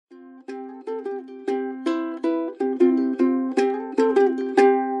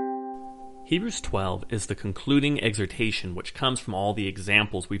Hebrews 12 is the concluding exhortation which comes from all the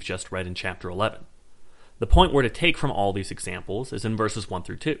examples we've just read in chapter 11. The point we're to take from all these examples is in verses 1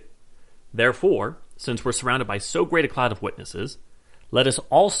 through 2. Therefore, since we're surrounded by so great a cloud of witnesses, let us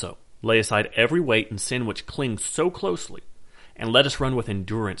also lay aside every weight and sin which clings so closely, and let us run with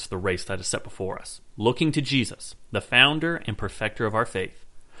endurance the race that is set before us, looking to Jesus, the founder and perfecter of our faith,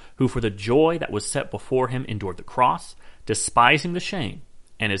 who for the joy that was set before him endured the cross, despising the shame,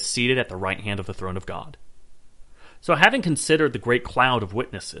 and is seated at the right hand of the throne of God. So having considered the great cloud of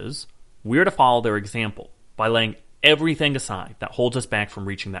witnesses, we are to follow their example by laying everything aside that holds us back from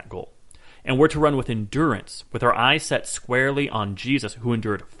reaching that goal. And we're to run with endurance, with our eyes set squarely on Jesus, who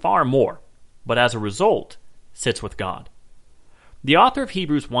endured far more, but as a result, sits with God. The author of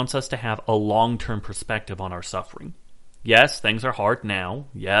Hebrews wants us to have a long-term perspective on our suffering. Yes, things are hard now.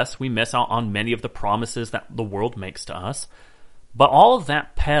 Yes, we miss out on many of the promises that the world makes to us. But all of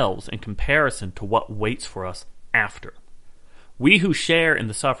that pales in comparison to what waits for us after. We who share in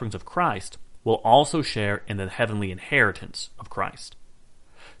the sufferings of Christ will also share in the heavenly inheritance of Christ.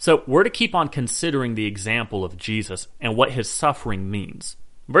 So we're to keep on considering the example of Jesus and what his suffering means.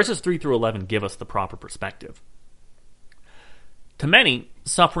 Verses 3 through 11 give us the proper perspective. To many,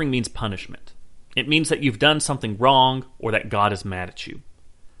 suffering means punishment. It means that you've done something wrong or that God is mad at you.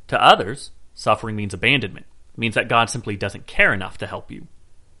 To others, suffering means abandonment. It means that God simply doesn't care enough to help you.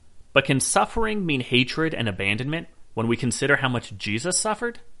 But can suffering mean hatred and abandonment when we consider how much Jesus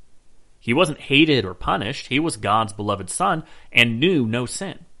suffered? He wasn't hated or punished. He was God's beloved Son and knew no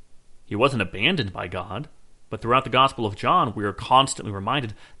sin. He wasn't abandoned by God, but throughout the Gospel of John, we are constantly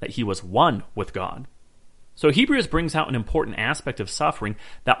reminded that he was one with God. So Hebrews brings out an important aspect of suffering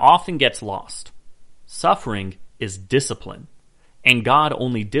that often gets lost. Suffering is discipline, and God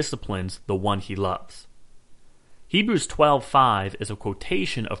only disciplines the one he loves. Hebrews 12:5 is a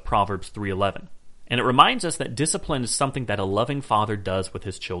quotation of Proverbs 3:11, and it reminds us that discipline is something that a loving father does with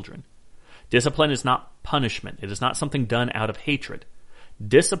his children. Discipline is not punishment. It is not something done out of hatred.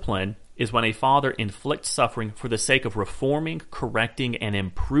 Discipline is when a father inflicts suffering for the sake of reforming, correcting, and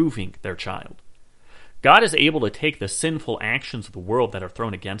improving their child. God is able to take the sinful actions of the world that are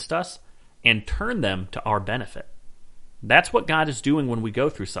thrown against us and turn them to our benefit. That's what God is doing when we go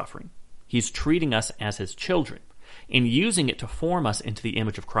through suffering. He's treating us as his children and using it to form us into the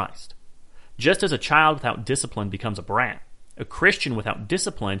image of Christ. Just as a child without discipline becomes a brat, a Christian without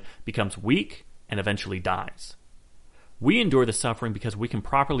discipline becomes weak and eventually dies. We endure the suffering because we can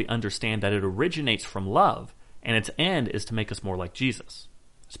properly understand that it originates from love and its end is to make us more like Jesus.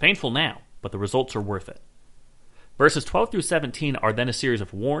 It's painful now, but the results are worth it. Verses 12 through 17 are then a series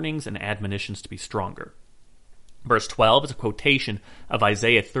of warnings and admonitions to be stronger. Verse 12 is a quotation of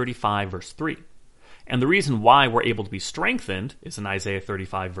Isaiah 35, verse 3. And the reason why we're able to be strengthened is in Isaiah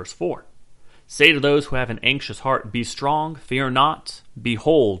 35, verse 4. Say to those who have an anxious heart, be strong, fear not.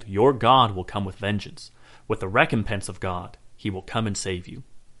 Behold, your God will come with vengeance. With the recompense of God, he will come and save you.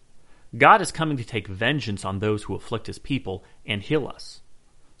 God is coming to take vengeance on those who afflict his people and heal us.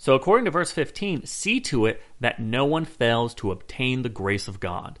 So according to verse 15, see to it that no one fails to obtain the grace of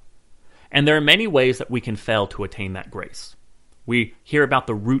God. And there are many ways that we can fail to attain that grace. We hear about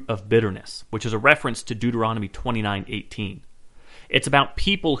the root of bitterness, which is a reference to Deuteronomy 29:18. It's about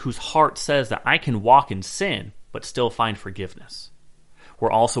people whose heart says that I can walk in sin, but still find forgiveness.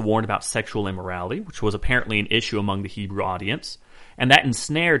 We're also warned about sexual immorality, which was apparently an issue among the Hebrew audience, and that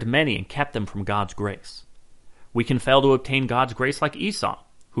ensnared many and kept them from God's grace. We can fail to obtain God's grace like Esau,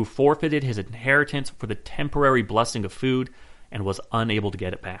 who forfeited his inheritance for the temporary blessing of food and was unable to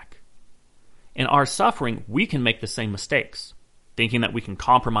get it back. In our suffering, we can make the same mistakes, thinking that we can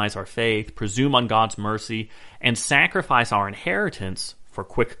compromise our faith, presume on God's mercy, and sacrifice our inheritance for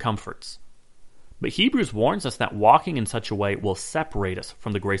quick comforts. But Hebrews warns us that walking in such a way will separate us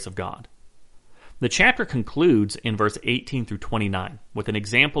from the grace of God. The chapter concludes in verse 18 through 29 with an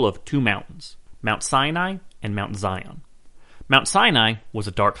example of two mountains, Mount Sinai and Mount Zion. Mount Sinai was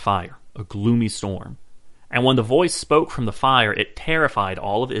a dark fire, a gloomy storm. And when the voice spoke from the fire, it terrified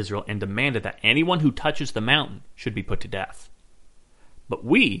all of Israel and demanded that anyone who touches the mountain should be put to death. But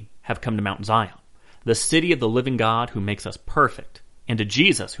we have come to Mount Zion, the city of the living God who makes us perfect, and to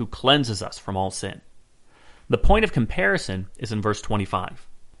Jesus who cleanses us from all sin. The point of comparison is in verse 25.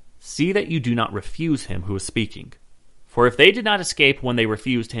 See that you do not refuse him who is speaking. For if they did not escape when they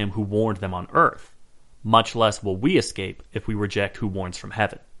refused him who warned them on earth, much less will we escape if we reject who warns from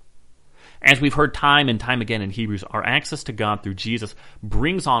heaven. As we've heard time and time again in Hebrews, our access to God through Jesus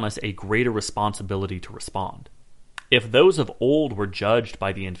brings on us a greater responsibility to respond. If those of old were judged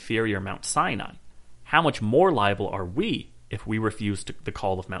by the inferior Mount Sinai, how much more liable are we if we refuse the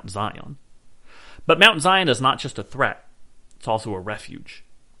call of Mount Zion? But Mount Zion is not just a threat, it's also a refuge.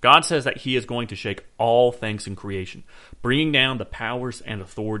 God says that he is going to shake all things in creation, bringing down the powers and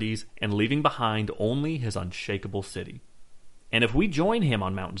authorities and leaving behind only his unshakable city. And if we join him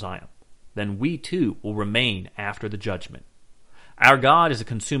on Mount Zion, then we too will remain after the judgment. Our God is a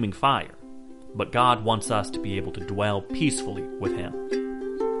consuming fire, but God wants us to be able to dwell peacefully with him.